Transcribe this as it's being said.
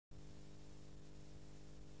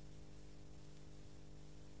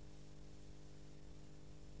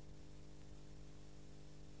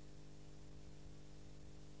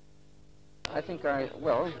think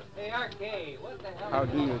well, Hey, RK, what the hell? how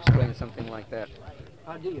do you explain something like that?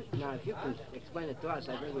 How do you? Now, if you can explain it to us,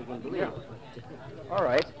 I think we can believe it. But, All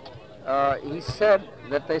right. He said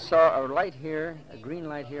that they saw a light here, a green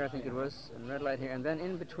light here, I think it was, and red light here, and then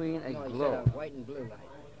in between a no, he glow. said a white and blue light.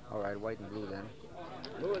 All right, white and blue then.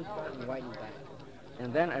 Blue in front and white in back.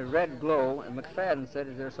 And then a red glow, and McFadden said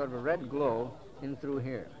is there sort of a red glow in through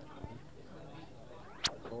here.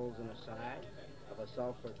 Holes in the side of a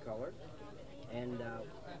sulfur color. And,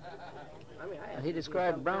 I mean, I asked He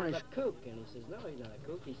described brownish a kook, and he says, no, he's not a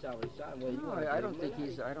kook. He saw what he saw. Well, No, I don't think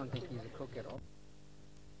he's a cook at all.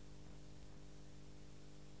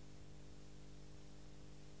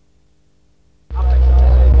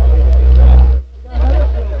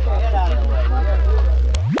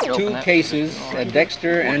 Two cases at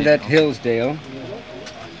Dexter and at Hillsdale.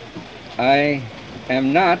 I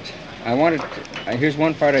am not, here's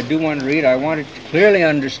one part I do want to read. I want it clearly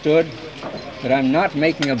understood that I'm not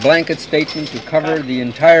making a blanket statement to cover the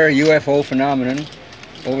entire UFO phenomenon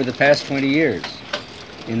over the past 20 years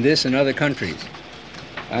in this and other countries.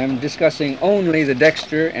 I'm discussing only the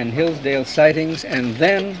Dexter and Hillsdale sightings, and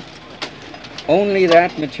then only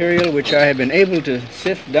that material which I have been able to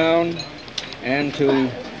sift down and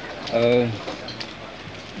to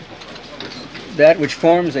that which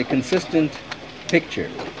forms a consistent picture.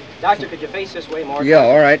 Doctor, could you face this way more? Yeah,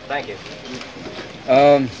 all right. Thank you.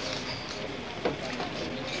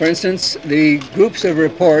 For instance, the groups of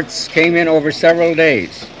reports came in over several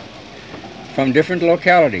days from different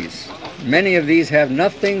localities. Many of these have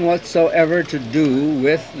nothing whatsoever to do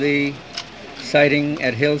with the sighting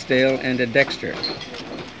at Hillsdale and at Dexter.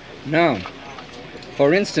 Now,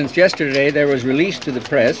 for instance, yesterday there was released to the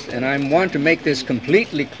press, and I want to make this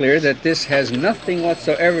completely clear that this has nothing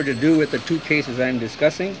whatsoever to do with the two cases I'm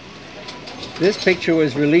discussing. This picture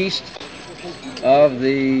was released of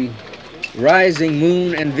the rising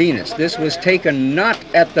moon and Venus. This was taken not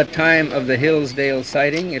at the time of the Hillsdale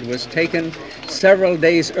sighting. It was taken several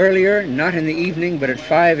days earlier, not in the evening, but at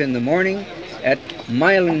 5 in the morning at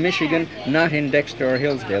Milan, Michigan, not in Dexter or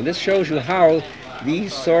Hillsdale. This shows you how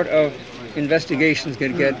these sort of investigations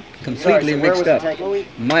can get completely mixed up.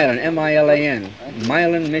 Milan, M-I-L-A-N,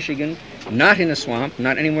 Milan, Michigan, not in a swamp,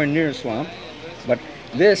 not anywhere near a swamp, but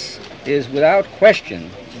this is without question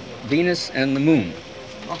Venus and the moon.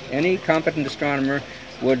 Any competent astronomer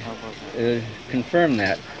would confirm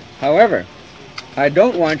that. However, I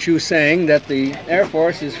don't want you saying that the Air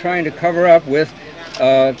Force is trying to cover up with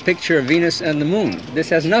a picture of Venus and the moon. This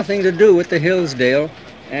has nothing to do with the Hillsdale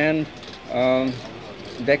and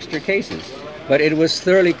Dexter cases, but it was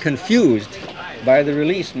thoroughly confused by the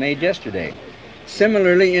release made yesterday.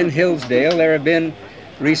 Similarly, in Hillsdale, there have been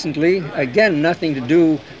recently, again, nothing to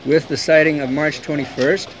do with the sighting of March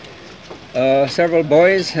 21st. Several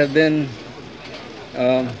boys have been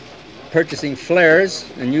purchasing flares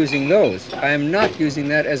and using those. I am not using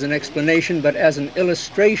that as an explanation, but as an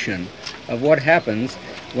illustration of what happens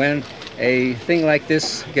when a thing like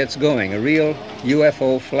this gets going, a real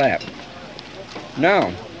UFO flap.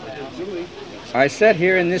 Now, I said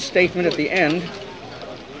here in this statement at the end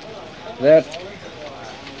that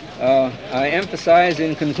I emphasize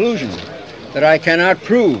in conclusion that I cannot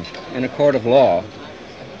prove in a court of law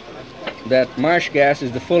that marsh gas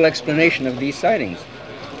is the full explanation of these sightings.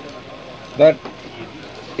 But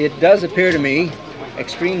it does appear to me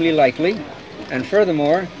extremely likely, and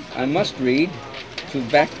furthermore, I must read, to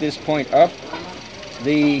back this point up,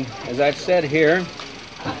 as I've said here,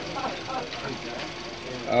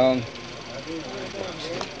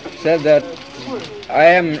 said that I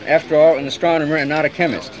am, after all, an astronomer and not a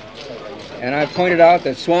chemist. And I've pointed out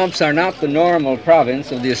that swamps are not the normal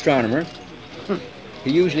province of the astronomer.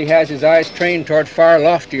 He usually has his eyes trained toward far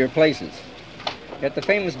loftier places. Yet the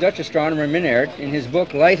famous Dutch astronomer Manor, in his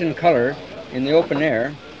book Light and Color in the Open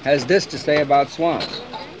Air, has this to say about swamps.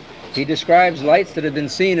 He describes lights that have been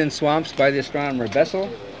seen in swamps by the astronomer Bessel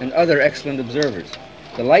and other excellent observers.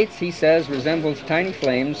 The lights, he says, resembles tiny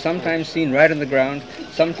flames, sometimes seen right on the ground,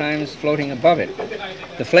 sometimes floating above it.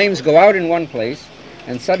 The flames go out in one place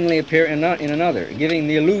and suddenly appear in another, giving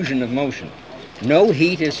the illusion of motion. No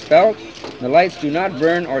heat is felt. The lights do not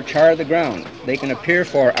burn or char the ground. They can appear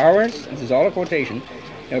for hours, this is all a quotation,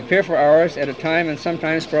 they appear for hours at a time and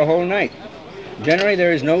sometimes for a whole night. Generally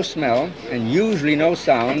there is no smell and usually no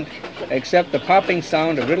sound except the popping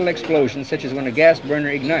sound of little explosions such as when a gas burner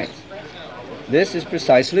ignites. This is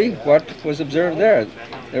precisely what was observed there.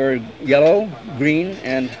 There were yellow, green,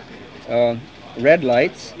 and red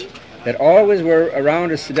lights that always were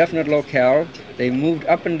around a definite locale. They moved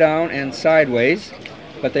up and down and sideways,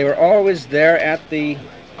 but they were always there at the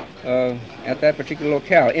at that particular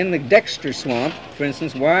locale. In the Dexter swamp, for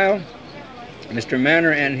instance, while Mr.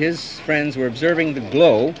 Manor and his friends were observing the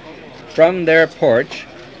glow from their porch,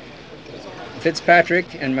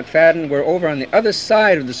 Fitzpatrick and McFadden were over on the other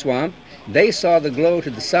side of the swamp. They saw the glow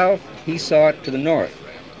to the south, he saw it to the north.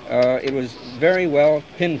 It was very well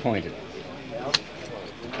pinpointed.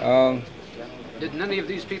 Didn't any of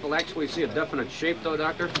these people actually see a definite shape, though,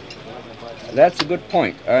 Doctor? That's a good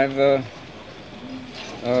point. I've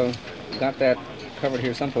got that covered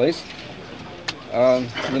here someplace.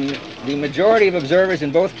 The majority of observers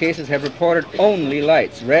in both cases have reported only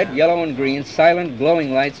lights, red, yellow, and green, silent,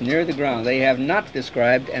 glowing lights near the ground. They have not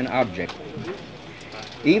described an object.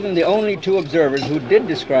 Even the only two observers who did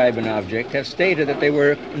describe an object have stated that they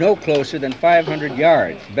were no closer than 500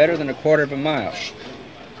 yards, better than a quarter of a mile.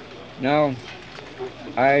 Now,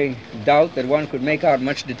 I doubt that one could make out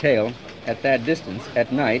much detail at that distance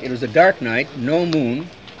at night. It was a dark night, no moon,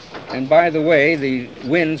 and by the way, the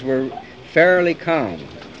winds were fairly calm,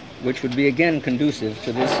 which would be again conducive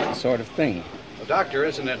to this sort of thing. Well, Doctor,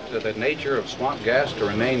 isn't it the nature of swamp gas to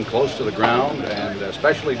remain close to the ground, and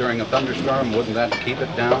especially during a thunderstorm, wouldn't that keep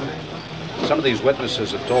it down? Some of these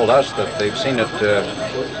witnesses have told us that they've seen it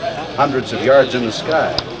hundreds of yards in the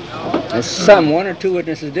sky. One or two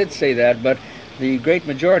witnesses did say that, but the great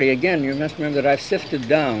majority, again, you must remember that I've sifted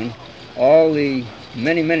down all the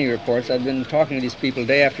many reports. I've been talking to these people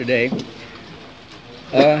day after day.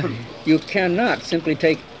 You cannot simply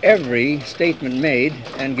take every statement made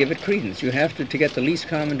and give it credence. You have to get the least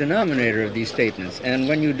common denominator of these statements. And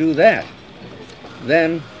when you do that,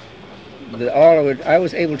 then I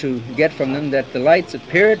was able to get from them that the lights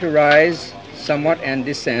appeared to rise somewhat and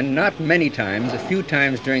descend, not many times, a few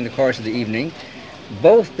times during the course of the evening.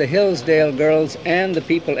 Both the Hillsdale girls and the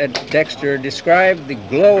people at Dexter described the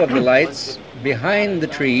glow of the lights behind the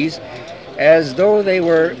trees as though they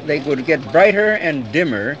would get brighter and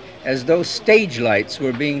dimmer, as though stage lights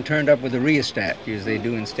were being turned up with a rheostat, as they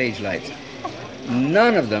do in stage lights.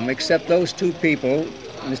 None of them, except those two people,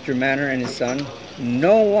 Mr. Manor and his son,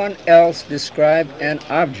 no one else described an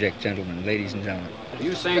object, gentlemen, ladies and gentlemen. Are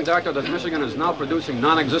you saying, Doctor, that Michigan is now producing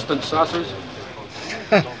non-existent saucers?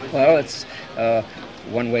 Well, it's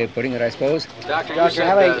one way of putting it, I suppose. Doctor,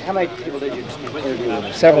 how many people did you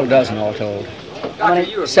interview? Several dozen, all told.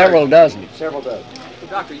 Several dozen. Several dozen.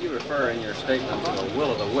 Doctor, you refer in your statement to the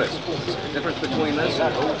will of the wisp. Is there a difference between this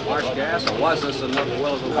and marsh gas, or was this another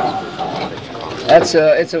will of the wisp?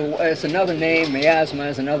 It's another name. Miasma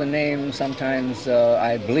is another name. Sometimes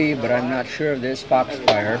I believe, but I'm not sure of this.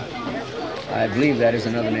 Foxfire. I believe that is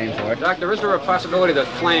another name for it. Doctor, is there a possibility that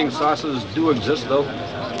flying saucers do exist, though?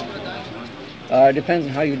 It depends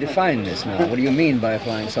on how you define this now. What do you mean by a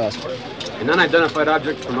flying saucer? An unidentified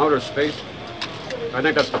object from outer space? I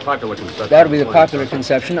think that's the popular conception. That would be the popular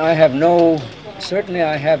conception. Certainly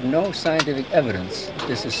I have no scientific evidence that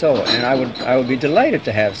this is so, and I would be delighted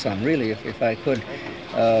to have some, really, if I could.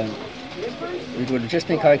 We would just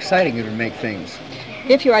think how exciting it would make things.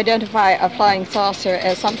 If you identify a flying saucer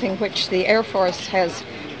as something which the Air Force has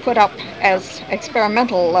put up as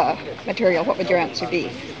experimental material, what would your answer be?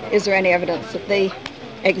 Is there any evidence that they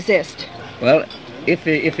exist? Well, if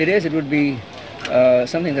it is, it would be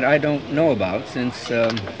something that I don't know about, since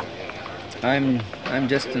I'm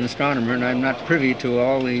just an astronomer and I'm not privy to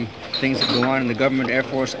all the things that go on in the government, Air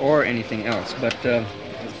Force, or anything else. But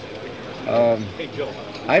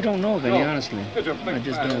I don't know of any, honestly. I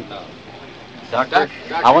just don't. Doctor,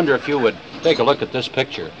 I wonder if you would take a look at this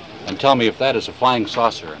picture and tell me if that is a flying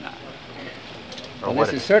saucer or not. Well,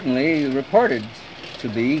 this is certainly reported to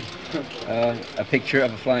be a picture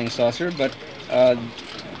of a flying saucer, but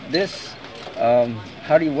this,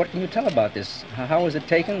 what can you tell about this? How was it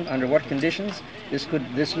taken? Under what conditions?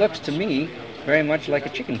 This looks to me very much like a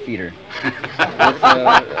chicken feeder with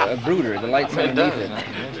a brooder, the lights underneath it.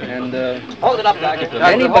 And Hold it up, Doctor.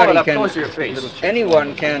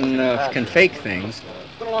 anyone can fake things.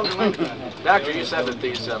 Doctor, you said that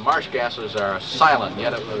these marsh gases are silent,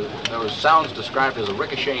 yet there was sounds described as a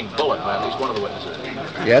ricocheting bullet by at least one of the witnesses.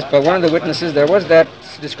 Yes, by one of the witnesses there was that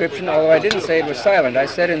description, although I didn't say it was silent. I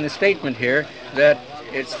said in the statement here that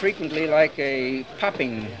it's frequently like a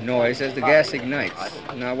popping noise as the gas ignites.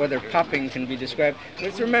 Now, whether popping can be described,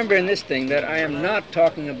 let's remember in this thing that I am not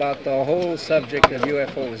talking about the whole subject of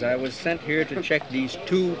UFOs. I was sent here to check these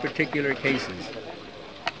two particular cases.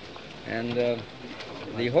 And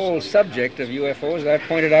the whole subject of UFOs that I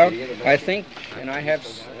pointed out, I think, and I have,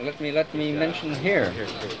 let me mention here,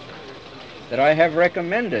 that I have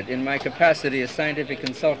recommended in my capacity as scientific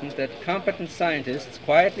consultant that competent scientists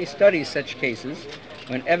quietly study such cases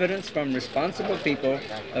when evidence from responsible people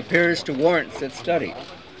appears to warrant such study.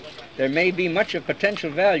 there may be much of potential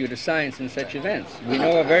value to science in such events. We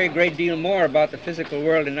know a very great deal more about the physical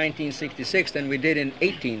world in 1966 than we did in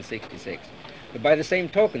 1866. But by the same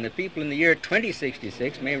token, the people in the year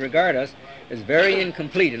 2066 may regard us as very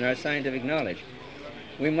incomplete in our scientific knowledge.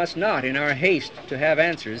 We must not, in our haste to have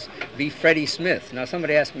answers, be Freddie Smith. Now,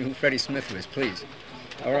 somebody asked me who Freddie Smith was, please.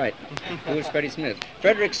 All right, who is Freddie Smith?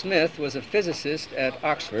 Frederick Smith was a physicist at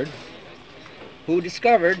Oxford who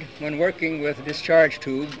discovered, when working with a discharge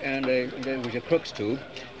tube and there was a Crookes tube,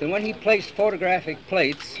 that when he placed photographic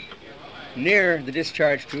plates near the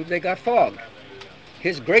discharge tube, they got fogged.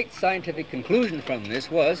 His great scientific conclusion from this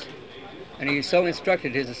was, and he so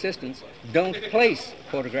instructed his assistants, don't place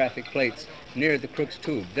photographic plates near the Crookes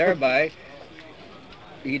tube. Thereby,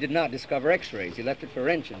 he did not discover X-rays. He left it for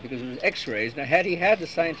Roentgen because it was X-rays. Now, had he had the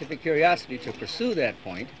scientific curiosity to pursue that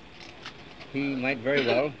point, he might very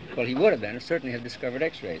well, he would have then certainly have discovered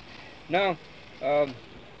X-rays. Now,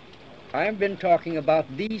 I've been talking about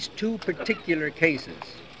these two particular cases.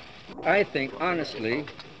 I think, honestly,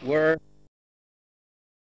 were